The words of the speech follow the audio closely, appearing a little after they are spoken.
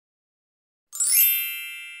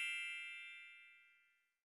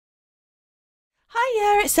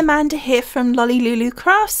Hiya, it's Amanda here from Lolli Lulu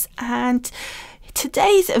Crafts, and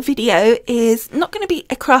today's video is not going to be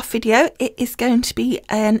a craft video. It is going to be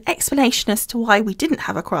an explanation as to why we didn't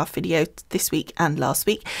have a craft video this week and last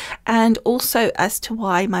week, and also as to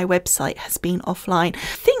why my website has been offline. The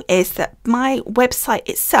thing is that my website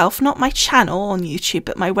itself, not my channel on YouTube,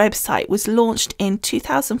 but my website was launched in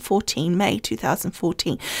 2014, May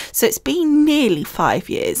 2014. So it's been nearly 5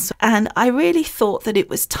 years, and I really thought that it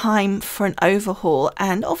was time for an overhaul.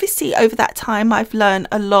 And obviously over that time I've learned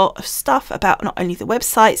a lot of stuff about not only the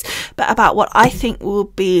websites, but about what I think will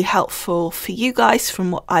be helpful for you guys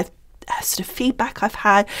from what I've sort of feedback I've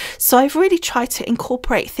had. So I've really tried to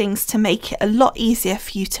incorporate things to make it a lot easier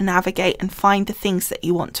for you to navigate and find the things that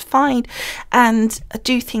you want to find, and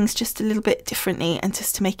do things just a little bit differently and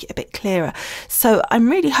just to make it a bit clearer. So I'm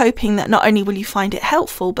really hoping that not only will you find it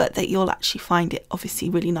helpful, but that you'll actually find it obviously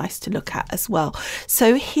really nice to look at as well.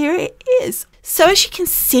 So here it is. So as you can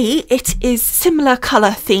see, it is similar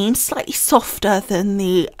colour theme, slightly softer than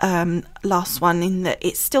the last one, in that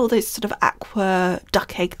it's still those sort of aqua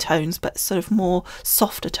duck egg tones, but sort of more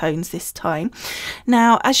softer tones this time.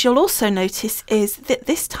 Now, as you'll also notice, is that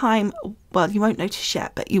this time, well, you won't notice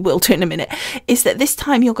yet, but you will do in a minute, is that this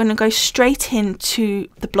time you're going to go straight into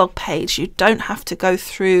the blog page. You don't have to go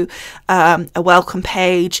through a welcome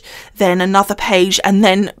page, then another page, and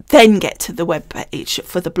then get to the web page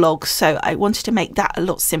for the blog. So I wanted to make that a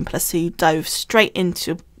lot simpler, so you dove straight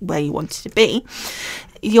into where you wanted to be.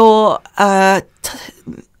 Your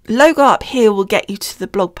logo up here will get you to the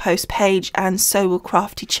blog post page, and so will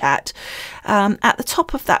Crafty Chat. At the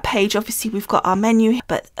top of that page, obviously we've got our menu,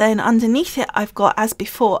 but then underneath it I've got, as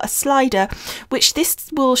before, a slider, which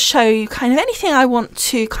this will show you kind of anything I want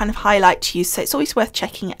to kind of highlight to you. So it's always worth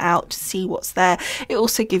checking it out to see what's there. It will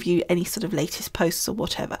also give you any sort of latest posts or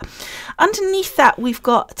whatever. Underneath that, we've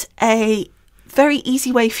got a very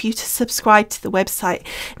easy way for you to subscribe to the website.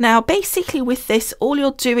 Now basically with this, all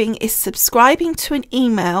you're doing is subscribing to an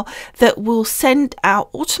email that will send out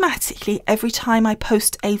automatically every time I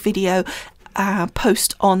post a video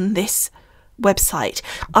post on this website.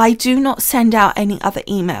 I do not send out any other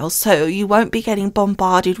emails, so you won't be getting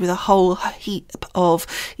bombarded with a whole heap of,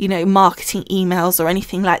 you know, marketing emails or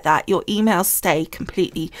anything like that. Your emails stay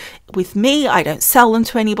completely with me. I don't sell them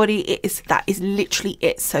to anybody. That is literally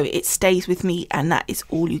it. So it stays with me, and that is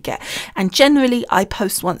all you get. And generally I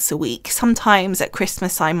post once a week. Sometimes at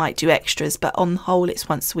Christmas I might do extras, but on the whole it's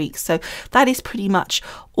once a week. So that is pretty much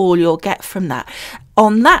all you'll get from that.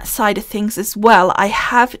 On that side of things as well, I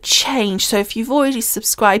have changed. So if you've already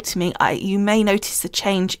subscribed to me, you may notice a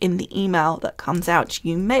change in the email that comes out.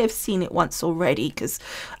 You may have seen it once already, because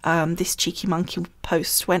this cheeky monkey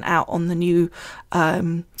post went out on the new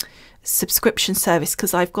subscription service,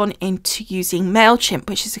 because I've gone into using MailChimp,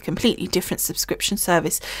 which is a completely different subscription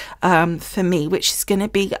service for me, which is going to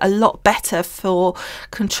be a lot better for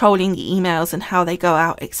controlling the emails and how they go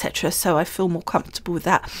out, etc. So I feel more comfortable with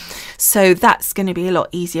that. So that's going to be a lot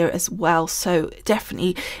easier as well. So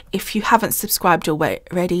definitely, if you haven't subscribed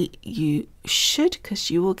already, you should, because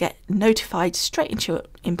you will get notified straight into your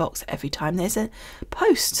inbox every time there's a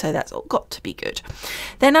post. So that's all got to be good.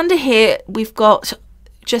 Then under here we've got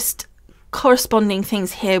just corresponding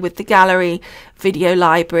things here with the gallery, video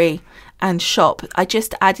library and shop. I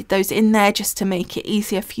just added those in there just to make it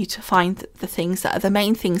easier for you to find the things that are the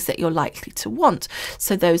main things that you're likely to want.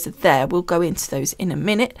 So those are there. We'll go into those in a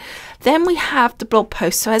minute. Then we have the blog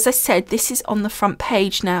post. So as I said, this is on the front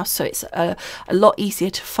page now, so it's a lot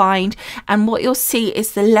easier to find. And what you'll see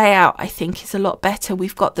is the layout, I think, is a lot better.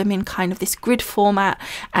 We've got them in kind of this grid format,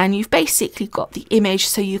 and you've basically got the image,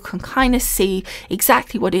 so you can kind of see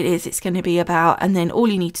exactly what it is it's going to be about. And then all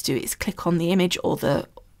you need to do is click on the image or the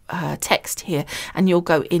text here, and you'll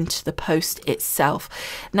go into the post itself.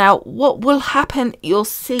 Now what will happen, you'll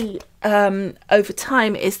see over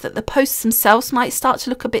time, is that the posts themselves might start to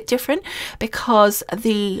look a bit different, because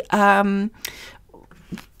the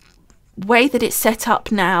way that it's set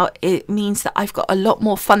up now, it means that I've got a lot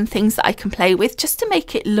more fun things that I can play with, just to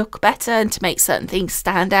make it look better and to make certain things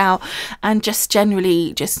stand out, and just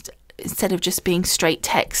generally just instead of just being straight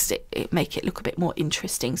text, it make it look a bit more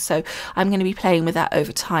interesting. So I'm going to be playing with that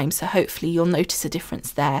over time, so hopefully you'll notice a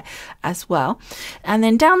difference there as well. And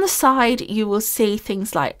then down the side you will see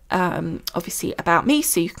things like obviously about me,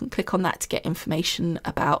 so you can click on that to get information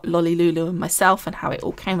about Lolli Lulu and myself and how it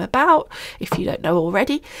all came about, if you don't know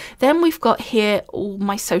already. Then we've got here all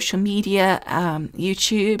my social media,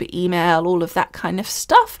 YouTube, email, all of that kind of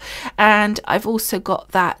stuff. And I've also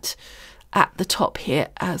got that at the top here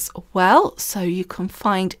as well, so you can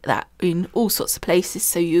find that in all sorts of places,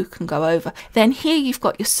 so you can go over. Then here you've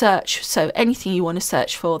got your search, so anything you want to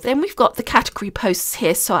search for. Then we've got the category posts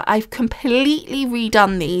here, so I've completely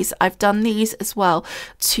redone these. I've done these as well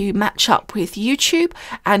to match up with YouTube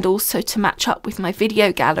and also to match up with my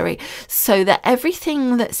video gallery, so that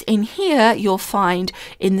everything that's in here you'll find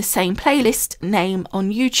in the same playlist name on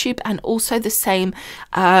YouTube, and also the same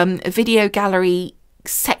video gallery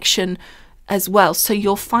section as well, so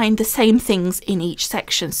you'll find the same things in each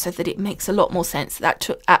section, so that it makes a lot more sense. That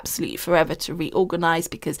took absolutely forever to reorganize,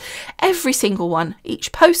 because every single one,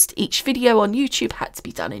 each post, each video on YouTube had to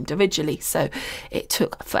be done individually, so it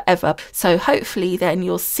took forever. So hopefully then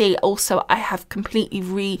you'll see also I have completely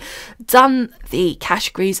redone the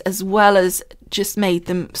categories, as well as just made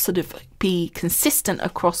them sort of be consistent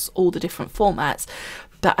across all the different formats.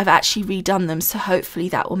 But I've actually redone them, so hopefully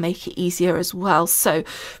that will make it easier as well. So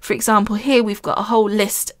for example, here we've got a whole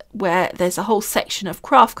list where there's a whole section of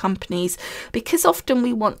craft companies, because often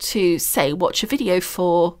we want to say watch a video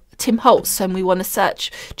for Tim Holtz and we want to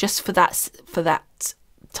search just for that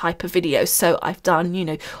type of video. So I've done, you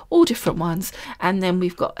know, all different ones, and then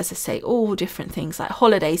we've got, as I say, all different things like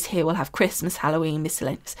holidays. Here we'll have Christmas, Halloween,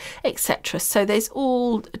 miscellaneous, etc. So there's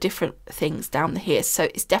all different things down here, so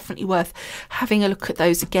it's definitely worth having a look at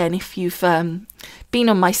those again. If you've been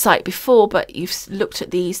on my site before but you've looked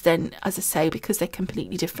at these, then as I say, because they're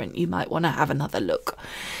completely different, you might want to have another look.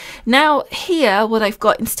 Now here, what I've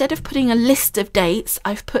got, instead of putting a list of dates,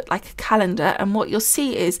 I've put like a calendar, and what you'll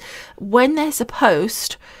see is when there's a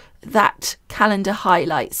post, that calendar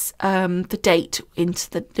highlights the date into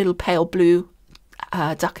the little pale blue,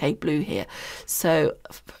 duck egg blue here. So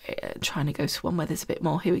trying to go to one where there's a bit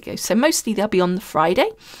more. Here we go. So mostly they'll be on the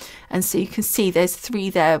Friday, and so you can see there's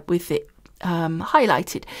 3 there with it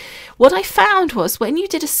highlighted. What I found was when you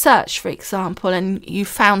did a search, for example, and you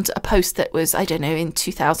found a post that was, I don't know, in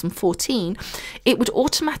 2014, it would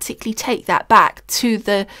automatically take that back to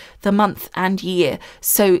the month and year,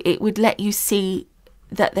 so it would let you see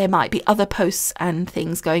that there might be other posts and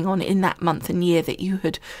things going on in that month and year that you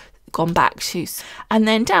had gone back to. And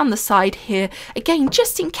then down the side here, again,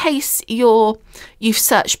 just in case you've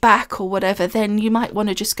searched back or whatever, then you might want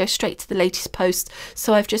to just go straight to the latest post.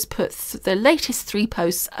 So I've just put the latest 3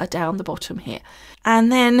 posts are down the bottom here.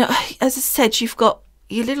 And then, as I said, you've got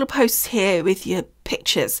your little posts here with your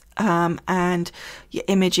pictures and your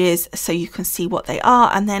images, so you can see what they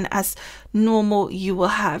are. And then as normal, you will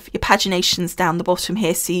have your paginations down the bottom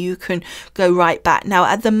here, so you can go right back. Now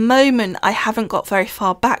at the moment I haven't got very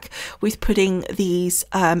far back with putting these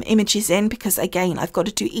images in, because again I've got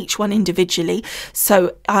to do each one individually.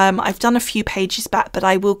 So I've done a few pages back, but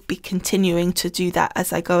I will be continuing to do that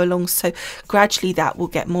as I go along, so gradually that will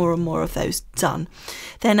get more and more of those done.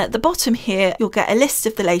 Then at the bottom here you'll get a list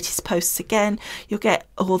of the latest posts again, you'll get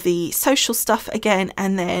all the social stuff again,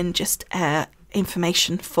 and then just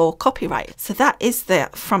information for copyright. So that is the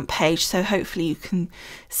front page, so hopefully you can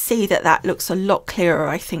see that that looks a lot clearer,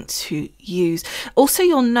 I think, to use. Also,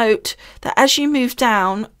 you'll note that as you move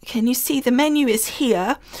down, can you see the menu is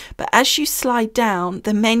here, but as you slide down,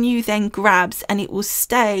 the menu then grabs and it will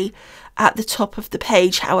stay at the top of the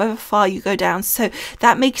page however far you go down. So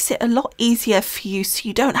that makes it a lot easier for you, so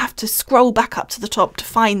you don't have to scroll back up to the top to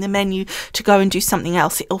find the menu to go and do something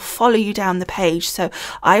else. It'll follow you down the page. So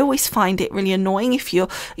I always find it really annoying if you're,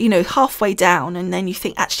 you know, halfway down and then you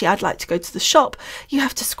think, actually I'd like to go to the shop, you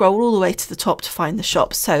have to scroll all the way to the top to find the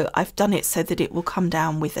shop. So I've done it so that it will come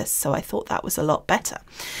down with us, so I thought that was a lot better.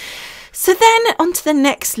 So then on to the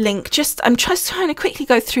next link. I'm just trying to quickly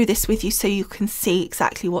go through this with you so you can see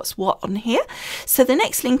exactly what's what on here. So the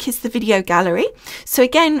next link is the video gallery. So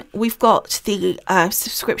again, we've got the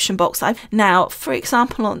subscription box. Now, for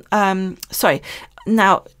example,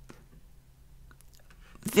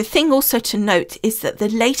 the thing also to note is that the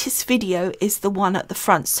latest video is the one at the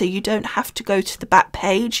front, so you don't have to go to the back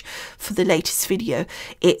page for the latest video.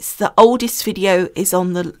 It's the oldest video is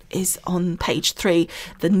on page 3.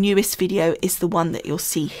 The newest video is the one that you'll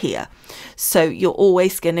see here. So you're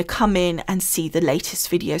always going to come in and see the latest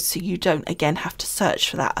video, so you don't again have to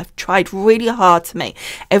search for that. I've tried really hard to make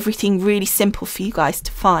everything really simple for you guys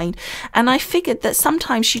to find, and I figured that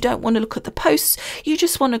sometimes you don't want to look at the posts, you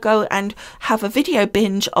just want to go and have a video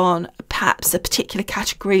binge on perhaps a particular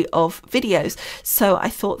category of videos. So I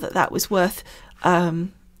thought that that was worth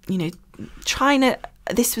you know, trying to.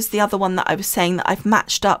 This was the other one that I was saying that I've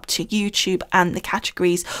matched up to YouTube and the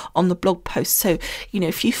categories on the blog post. So, you know,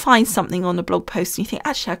 if you find something on a blog post and you think,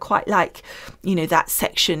 actually I quite like, you know, that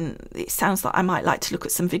section, it sounds like I might like to look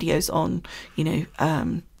at some videos on, you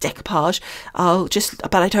know, decoupage,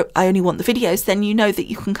 I only want the videos, then you know that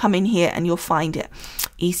you can come in here and you'll find it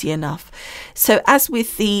easy enough. So as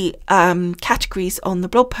with the categories on the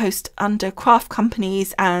blog post under craft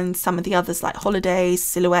companies and some of the others like holidays,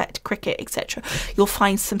 silhouette, cricket, etc., you'll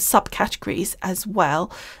find some subcategories as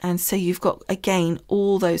well. And so you've got, again,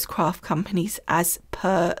 all those craft companies as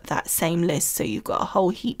per that same list. So you've got a whole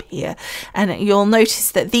heap here, and you'll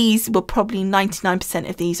notice that these were probably 99%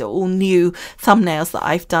 of these are all new thumbnails that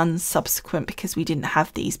I've done subsequent, because we didn't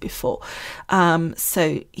have these before.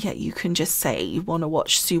 So yeah, you can just say you want to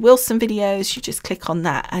watch Sue Wilson videos, you just click on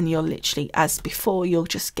that, and you'll literally, as before, you'll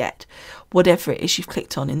just get whatever it is you've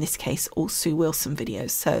clicked on, in this case all Sue Wilson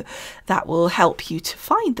videos. So that will help you to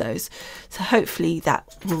find those. So hopefully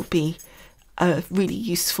that will be a really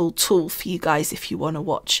useful tool for you guys if you want to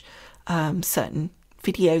watch certain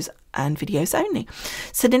videos and videos only.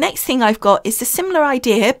 So the next thing I've got is a similar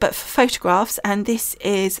idea but for photographs, and this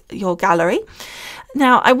is your gallery.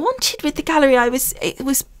 Now I wanted, with the gallery, it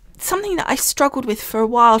was something that I struggled with for a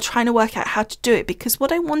while, trying to work out how to do it, because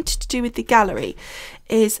what I wanted to do with the gallery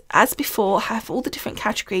is, as before, have all the different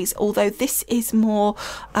categories, although this is more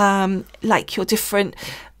like your different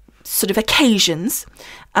sort of occasions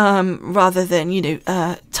rather than, you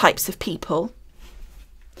know, types of people.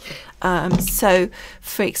 So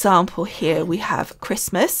for example, here we have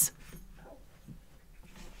Christmas,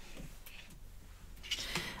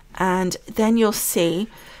 and then you'll see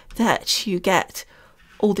that you get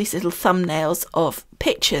all these little thumbnails of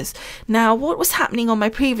pictures. Now what was happening on my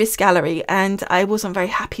previous gallery, and I wasn't very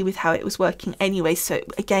happy with how it was working anyway, so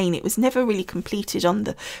again, it was never really completed on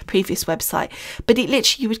the previous website, but it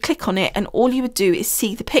literally, you would click on it and all you would do is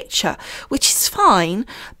see the picture, which is fine.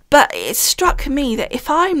 But it struck me that if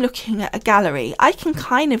I'm looking at a gallery, I can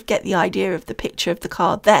kind of get the idea of the picture of the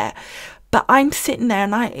card there. But I'm sitting there,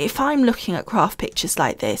 and if I'm looking at craft pictures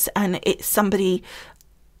like this, and it's somebody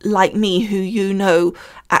like me who, you know,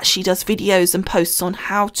 actually does videos and posts on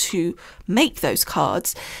how to make those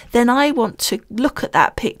cards, then I want to look at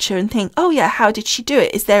that picture and think, oh yeah, how did she do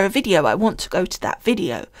it? Is there a video? I want to go to that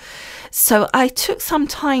video. So I took some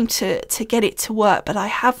time to get it to work, but I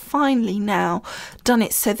have finally now done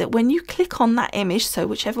it so that when you click on that image, so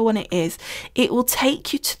whichever one it is, it will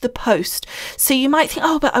take you to the post. So you might think,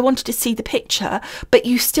 oh, but I wanted to see the picture, but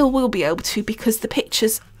you still will be able to, because the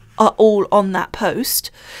pictures are all on that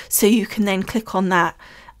post. So you can then click on that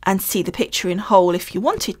and see the picture in whole if you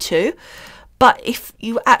wanted to. But if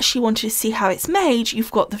you actually wanted to see how it's made,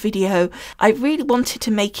 you've got the video. I really wanted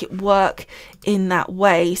to make it work in that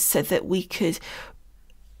way so that we could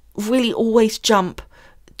really always jump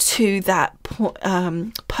to that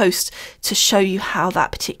post to show you how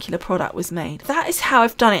that particular product was made. That is how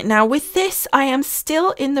I've done it. Now with this, I am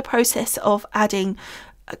still in the process of adding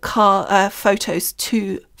photos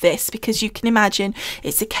to this, because you can imagine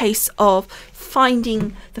it's a case of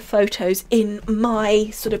finding the photos in my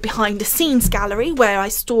sort of behind the scenes gallery where I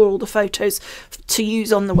store all the photos to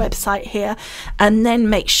use on the website here, and then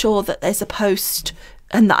make sure that there's a post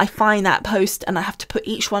and that I find that post, and I have to put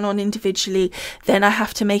each one on individually, then I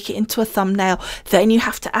have to make it into a thumbnail, then you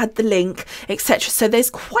have to add the link, etc. So there's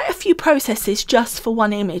quite a few processes just for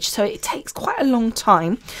one image, so it takes quite a long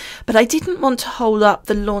time. But I didn't want to hold up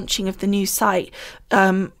the launching of the new site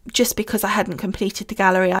just because I hadn't completed the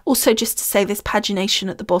gallery. Also, just to say, there's pagination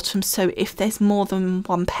at the bottom, so if there's more than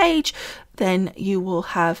one page, then you will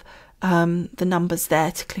have the numbers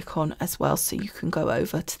there to click on as well, so you can go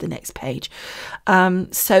over to the next page.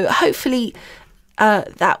 So hopefully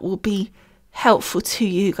that will be helpful to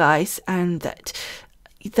you guys, and that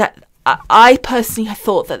I personally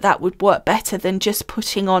thought that would work better than just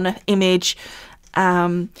putting on an image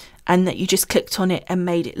and that you just clicked on it and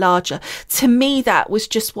made it larger. To me, that was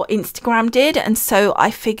just what Instagram did, and so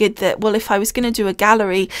I figured that, well, if I was going to do a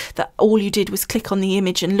gallery that all you did was click on the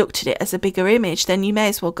image and looked at it as a bigger image, then you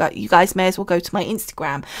guys may as well go to my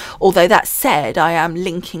Instagram. Although that said, I am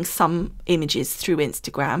linking some images through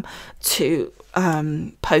Instagram to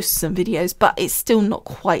posts and videos, but it's still not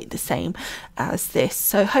quite the same as this.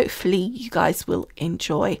 So hopefully you guys will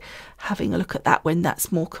enjoy having a look at that when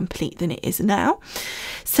that's more complete than it is now.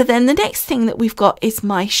 So then the next thing that we've got is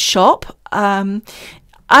my shop.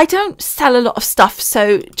 I don't sell a lot of stuff,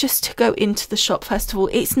 so just to go into the shop, first of all,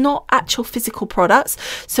 it's not actual physical products.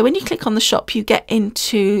 So when you click on the shop, you get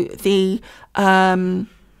into the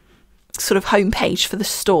sort of home page for the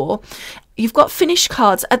store, you've got finished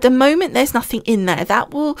cards. At the moment there's nothing in there.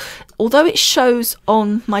 That will, although it shows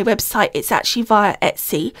on my website, it's actually via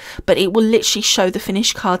Etsy, but it will literally show the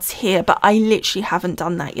finished cards here, but I literally haven't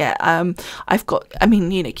done that yet. I've got, I mean,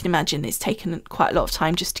 you know, you can imagine it's taken quite a lot of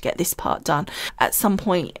time just to get this part done. At some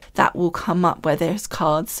point that will come up where there's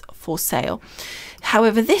cards for sale.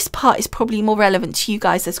 However, this part is probably more relevant to you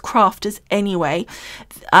guys as crafters anyway.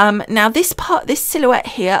 Now this part, this silhouette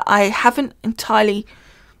here, I haven't entirely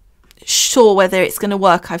sure whether it's going to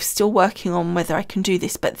work. I'm still working on whether I can do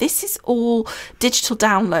this, but this is all digital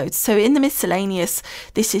downloads. So in the miscellaneous,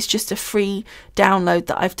 this is just a free download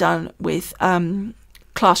that I've done with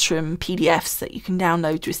classroom PDFs that you can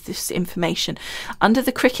download with this information. Under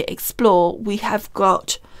the Cricut Explore, we have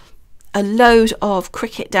got a load of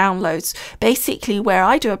Cricut downloads, basically where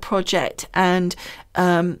I do a project and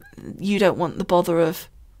you don't want the bother of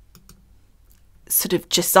sort of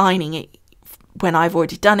designing it when I've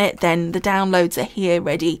already done it, then the downloads are here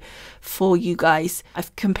ready for you guys.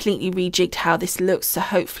 I've completely rejigged how this looks, so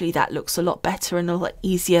hopefully that looks a lot better and a lot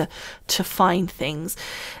easier to find things.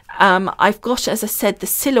 I've got, as I said, the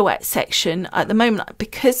silhouette section at the moment,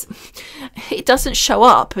 because it doesn't show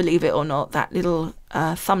up, believe it or not, that little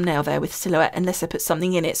thumbnail there with silhouette, unless I put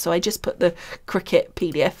something in it. So I just put the Cricut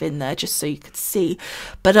PDF in there just so you could see.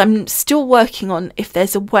 But I'm still working on if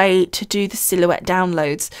there's a way to do the silhouette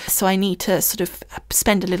downloads, so I need to sort of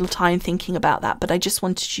spend a little time thinking about that. But I just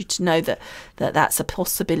wanted you to know that that's a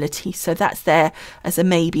possibility. So that's there as a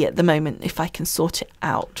maybe at the moment, if I can sort it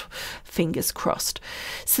out, fingers crossed.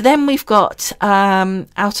 So then we've got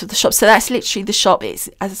out of the shop, so that's literally the shop. It's,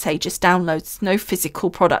 as I say, just downloads, no physical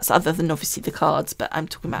products other than obviously the cards, but I'm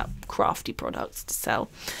talking about crafty products to sell.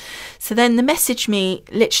 So then the message me,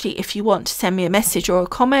 literally if you want to send me a message or a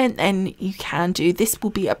comment, then you can do. This will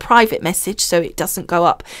be a private message, so it doesn't go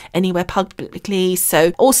up anywhere publicly.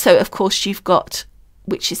 So also, of course, you've got,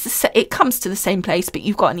 which is it comes to the same place, but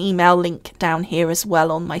you've got an email link down here as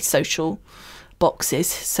well on my social boxes,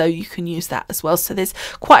 so you can use that as well. So there's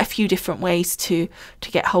quite a few different ways to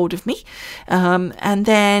get hold of me. And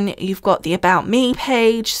then you've got the About Me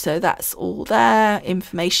page, so that's all there,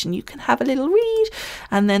 information you can have a little read,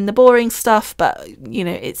 and then the boring stuff, but you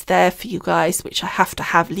know, it's there for you guys, which I have to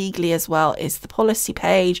have legally as well, is the policy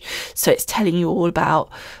page. So it's telling you all about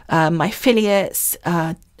my affiliates,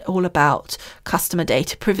 all about customer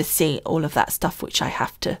data privacy, all of that stuff, which I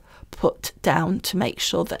have to put down to make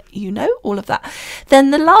sure that you know all of that. Then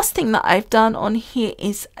the last thing that I've done on here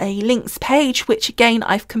is a links page, which again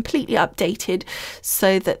I've completely updated,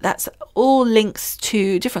 so that that's all links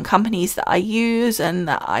to different companies that I use and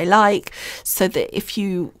that I like, so that if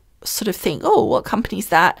you sort of think, oh, what company is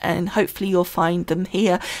that, and hopefully you'll find them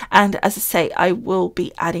here. And as I say, I will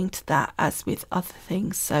be adding to that as with other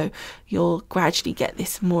things, so you'll gradually get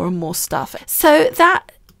this more and more stuff. So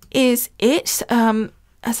that is it.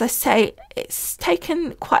 As I say, it's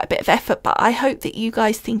taken quite a bit of effort, but I hope that you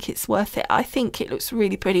guys think it's worth it. I think it looks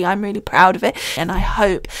really pretty. I'm really proud of it, and I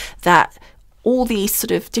hope that all these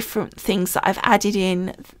sort of different things that I've added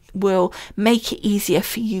in will make it easier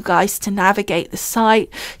for you guys to navigate the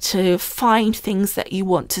site, to find things that you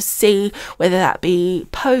want to see, whether that be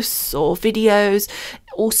posts or videos.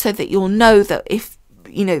 Also that you'll know that if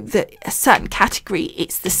you know that a certain category,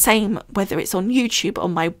 it's the same whether it's on YouTube,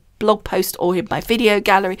 on my blog post, or in my video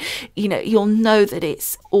gallery, you know, you'll know that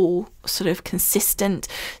it's all sort of consistent.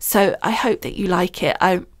 So I hope that you like it.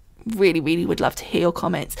 I really would love to hear your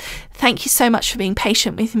comments. Thank you so much for being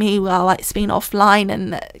patient with me while it's been offline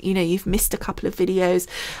and you know, you've missed a couple of videos.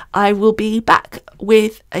 I will be back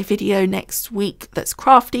with a video next week that's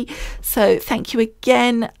crafty, so thank you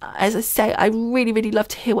again. As I say, I really love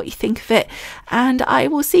to hear what you think of it, and I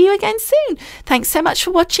will see you again soon. Thanks so much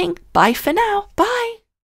for watching. Bye for now. Bye.